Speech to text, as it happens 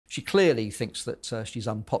She clearly thinks that she's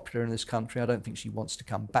unpopular in this country. I don't think she wants to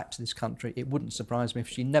come back to this country. It wouldn't surprise me if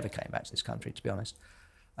she never came back to this country, to be honest.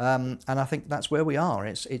 And I think that's where we are.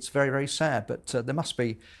 It's very, very sad. But there must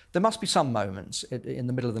be some moments in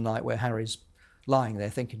the middle of the night where Harry's lying there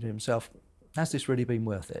thinking to himself, has this really been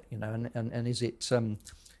worth it? You know, and is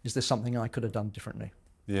there something I could have done differently?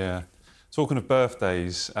 Yeah. Talking of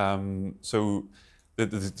birthdays, so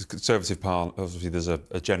the Conservative Party, obviously there's a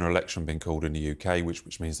general election being called in the UK,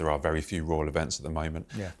 which means there are very few royal events at the moment.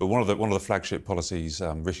 Yeah. But one of the flagship policies,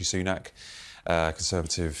 Rishi Sunak,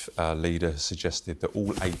 Conservative leader, suggested that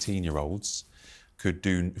all 18-year-olds could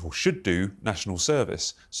do or should do national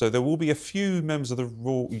service. So there will be a few members of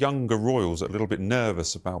the younger royals a little bit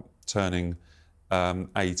nervous about turning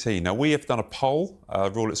 18. Now, we have done a poll,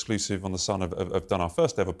 Royal Exclusive on The Sun have done our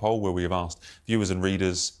first ever poll where we have asked viewers and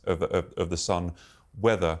readers of The Sun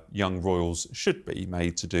whether young royals should be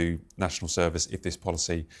made to do national service if this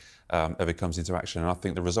policy ever comes into action. And I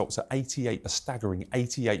think the results are a staggering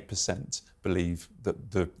 88% believe that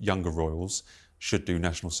the younger royals should do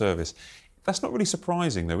national service. That's not really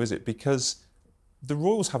surprising, though, is it? Because the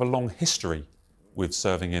royals have a long history with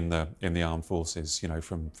serving in the armed forces, you know,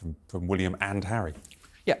 from William and Harry.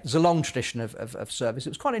 Yeah, there's a long tradition of service. It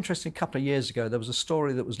was quite interesting. A couple of years ago, there was a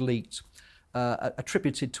story that was leaked,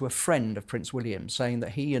 attributed to a friend of Prince William, saying that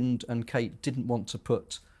he and Kate didn't want to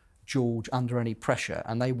put George under any pressure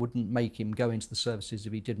and they wouldn't make him go into the services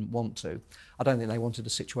if he didn't want to. I don't think they wanted a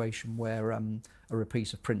situation where a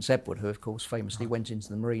repeat of Prince Edward, who of course famously went into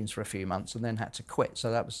the Marines for a few months and then had to quit.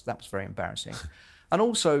 So that was very embarrassing. And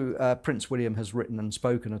also Prince William has written and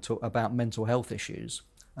spoken about mental health issues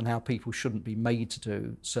and how people shouldn't be made to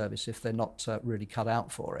do service if they're not really cut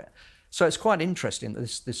out for it. So it's quite interesting that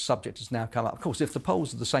this subject has now come up. Of course, if the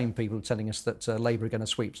polls are the same people telling us that Labour are going to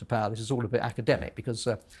sweep to power, this is all a bit academic because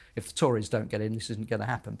if the Tories don't get in, this isn't going to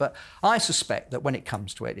happen. But I suspect that when it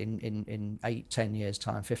comes to it in 8, 10 years'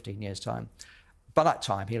 time, 15 years' time, by that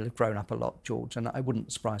time he'll have grown up a lot, George, and it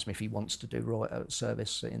wouldn't surprise me if he wants to do royal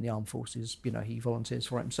service in the armed forces. You know, he volunteers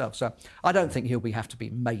for it himself. So I don't think he'll have to be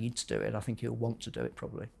made to do it. I think he'll want to do it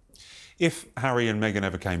probably. If Harry and Meghan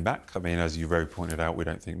ever came back, I mean, as you very pointed out, we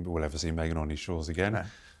don't think we'll ever see Meghan on these shores again. No.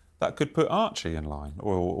 That could put Archie in line,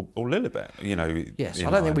 or Lilibet, you know. Yes,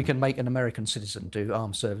 I don't think we can make an American citizen do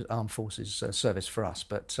armed forces service for us,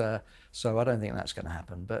 but so I don't think that's going to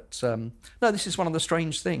happen. But no, this is one of the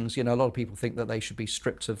strange things. You know, a lot of people think that they should be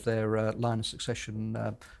stripped of their line of succession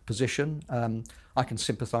position. I can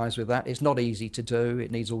sympathise with that. It's not easy to do.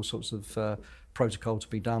 It needs all sorts of protocol to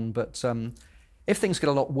be done, but. If things get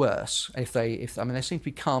a lot worse, I mean, they seem to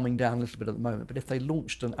be calming down a little bit at the moment, but if they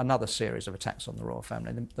launched another series of attacks on the royal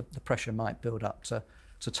family, then the pressure might build up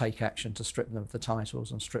to take action, to strip them of the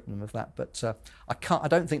titles and strip them of that. But I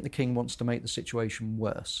don't think the king wants to make the situation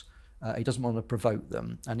worse. He doesn't want to provoke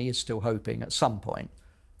them, and he is still hoping at some point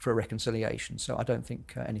for a reconciliation. So I don't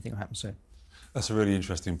think anything will happen soon. That's a really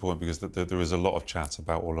interesting point because there is a lot of chat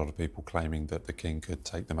about a lot of people claiming that the king could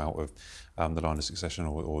take them out of the line of succession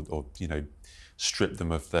or you know, strip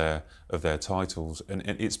them of their titles. And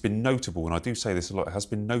it's been notable, and I do say this a lot, it has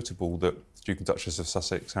been notable that the Duke and Duchess of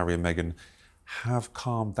Sussex, Harry and Meghan, have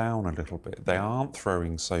calmed down a little bit. They aren't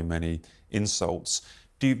throwing so many insults.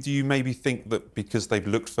 Do you maybe think that because they've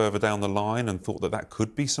looked further down the line and thought that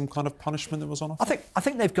could be some kind of punishment that was on offer? I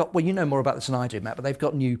think they've got, well, you know more about this than I do, Matt, but they've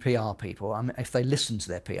got new PR people. I mean, if they listen to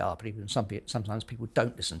their PR people, and sometimes people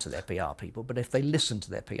don't listen to their PR people, but if they listen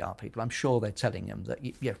to their PR people, I'm sure they're telling them that,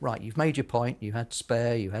 yeah, right, you've made your point, you had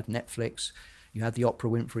Spare, you had Netflix, you had the Oprah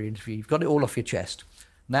Winfrey interview, you've got it all off your chest.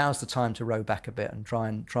 Now's the time to row back a bit and try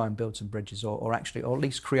and build some bridges or at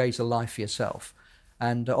least create a life for yourself.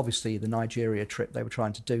 And obviously the Nigeria trip, they were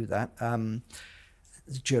trying to do that. The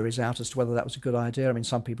jury's out as to whether that was a good idea. I mean,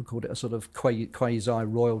 some people called it a sort of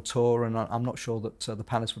quasi-royal tour, and I'm not sure that the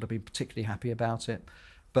palace would have been particularly happy about it.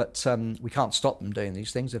 But we can't stop them doing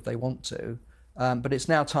these things if they want to. But it's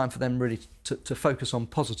now time for them really to focus on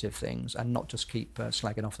positive things and not just keep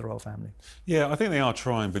slagging off the royal family. Yeah, I think they are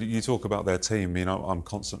trying, but you talk about their team. You know, I'm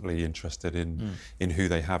constantly interested in who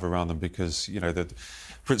they have around them because, you know,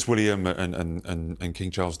 Prince William and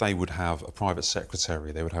King Charles, they would have a private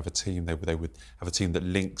secretary. They would have a team. They would have a team that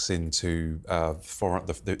links into the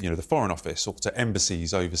Foreign Office or to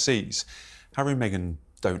embassies overseas. Harry and Meghan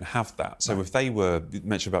don't have that. So if they were, you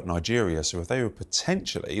mentioned about Nigeria, so if they were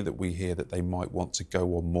potentially, that we hear that they might want to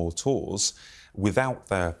go on more tours without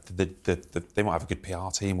they might have a good PR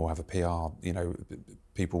team or have a PR, you know,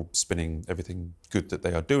 people spinning everything good that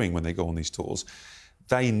they are doing when they go on these tours.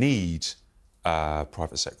 They need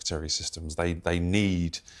private secretary systems. They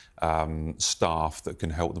need staff that can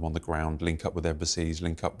help them on the ground, link up with embassies,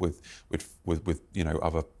 link up with you know,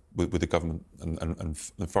 other with the government and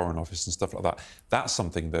the Foreign Office and stuff like that. That's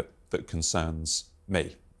something that concerns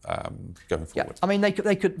me. Going forward. Yeah, I mean, they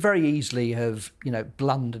could very easily have, you know,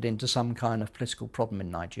 blundered into some kind of political problem in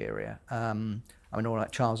Nigeria. I mean, all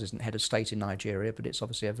right, Charles isn't head of state in Nigeria, but it's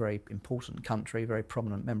obviously a very important country, very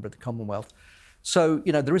prominent member of the Commonwealth. So,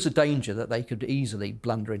 you know, there is a danger that they could easily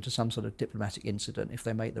blunder into some sort of diplomatic incident if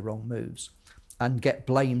they make the wrong moves and get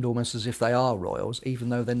blamed almost as if they are royals, even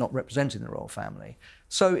though they're not representing the royal family.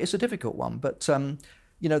 So it's a difficult one, but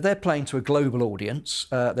you know, they're playing to a global audience.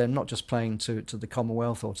 They're not just playing to the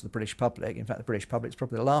Commonwealth or to the British public. In fact, the British public's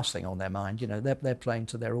probably the last thing on their mind. You know, they're playing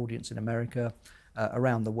to their audience in America,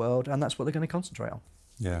 around the world, and that's what they're going to concentrate on.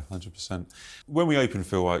 Yeah, 100%. When we opened,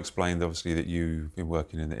 Phil, I explained, obviously, that you've been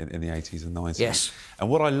working in the 80s and 90s. Yes. And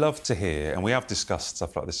what I love to hear, and we have discussed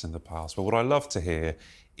stuff like this in the past, but what I love to hear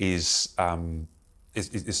is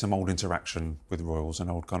some old interaction with royals and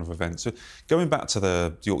old kind of events. So going back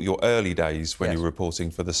to your early days when you were reporting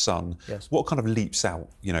for The Sun, what kind of leaps out?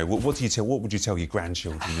 You know, what would you tell your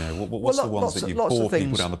grandchildren? You know, what's the ones that you bore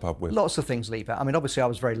people down the pub with? Lots of things leap out. I mean, obviously, I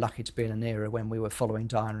was very lucky to be in an era when we were following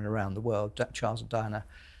Diana around the world, Charles and Diana.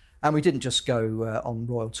 And we didn't just go on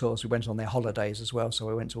royal tours, we went on their holidays as well. So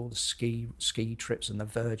we went to all the ski trips and the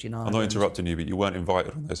Virgin Islands. I'm not interrupting you, but you weren't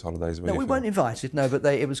invited on those holidays, were you? No, we weren't invited, no, but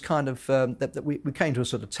it was kind of, we came to a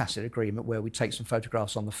sort of tacit agreement where we'd take some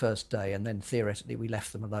photographs on the first day and then theoretically we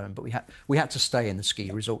left them alone. But we had to stay in the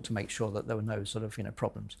ski resort to make sure that there were no sort of, you know,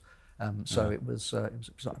 problems. So it was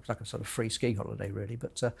like a sort of free ski holiday, really.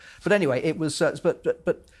 But anyway, it was,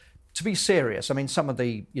 but to be serious, I mean, some of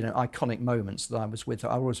the, you know, iconic moments that I was with her,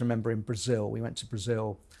 I always remember in Brazil. We went to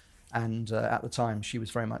Brazil, and at the time she was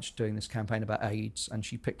very much doing this campaign about AIDS, and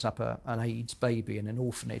she picked up an AIDS baby in an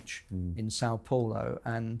orphanage in Sao Paulo,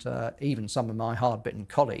 and even some of my hard-bitten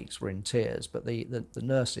colleagues were in tears, but the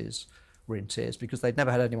nurses were in tears because they'd never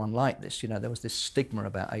had anyone like this. You know, there was this stigma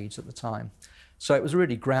about AIDS at the time. So it was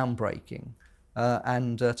really groundbreaking.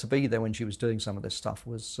 And to be there when she was doing some of this stuff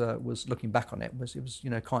was looking back on it was you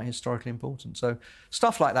know, quite historically important. So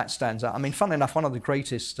stuff like that stands out. I mean, funnily enough, one of the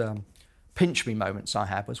greatest pinch me moments I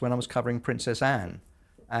had was when I was covering Princess Anne,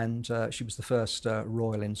 and she was the first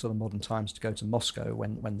royal in sort of modern times to go to Moscow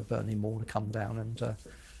when the Berlin Wall had come down and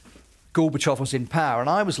Gorbachev was in power. And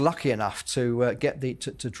I was lucky enough to get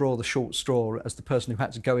to draw the short straw as the person who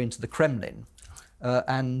had to go into the Kremlin.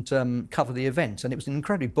 And cover the event, and it was an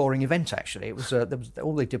incredibly boring event. Actually, it was,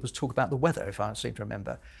 all they did was talk about the weather, if I seem to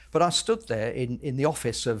remember. But I stood there in the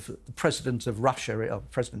office of the president of Russia, or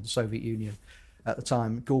president of the Soviet Union at the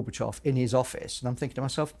time, Gorbachev, in his office, and I'm thinking to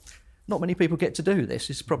myself, not many people get to do this.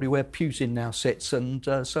 This is probably where Putin now sits, and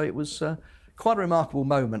so it was quite a remarkable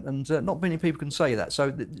moment, and not many people can say that.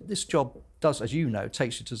 So this job does, as you know,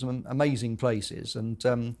 takes you to some amazing places,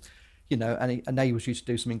 and you know, and it enables you to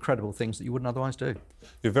do some incredible things that you wouldn't otherwise do.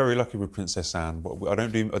 You're very lucky with Princess Anne. I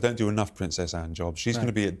don't do enough Princess Anne jobs. She's going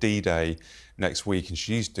to be at D-Day next week, and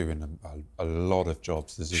she's doing a lot of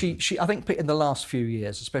jobs. I think in the last few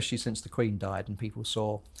years, especially since the Queen died, and people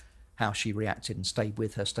saw how she reacted and stayed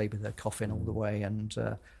with her coffin all the way, and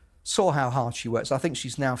saw how hard she works. I think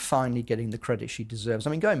she's now finally getting the credit she deserves.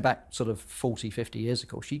 I mean, going back sort of 40, 50 years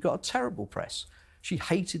ago, she got a terrible press. She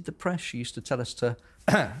hated the press. She used to tell us to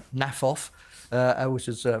naff off, which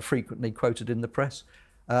is frequently quoted in the press.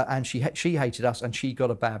 And she hated us, and she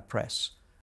got a bad press.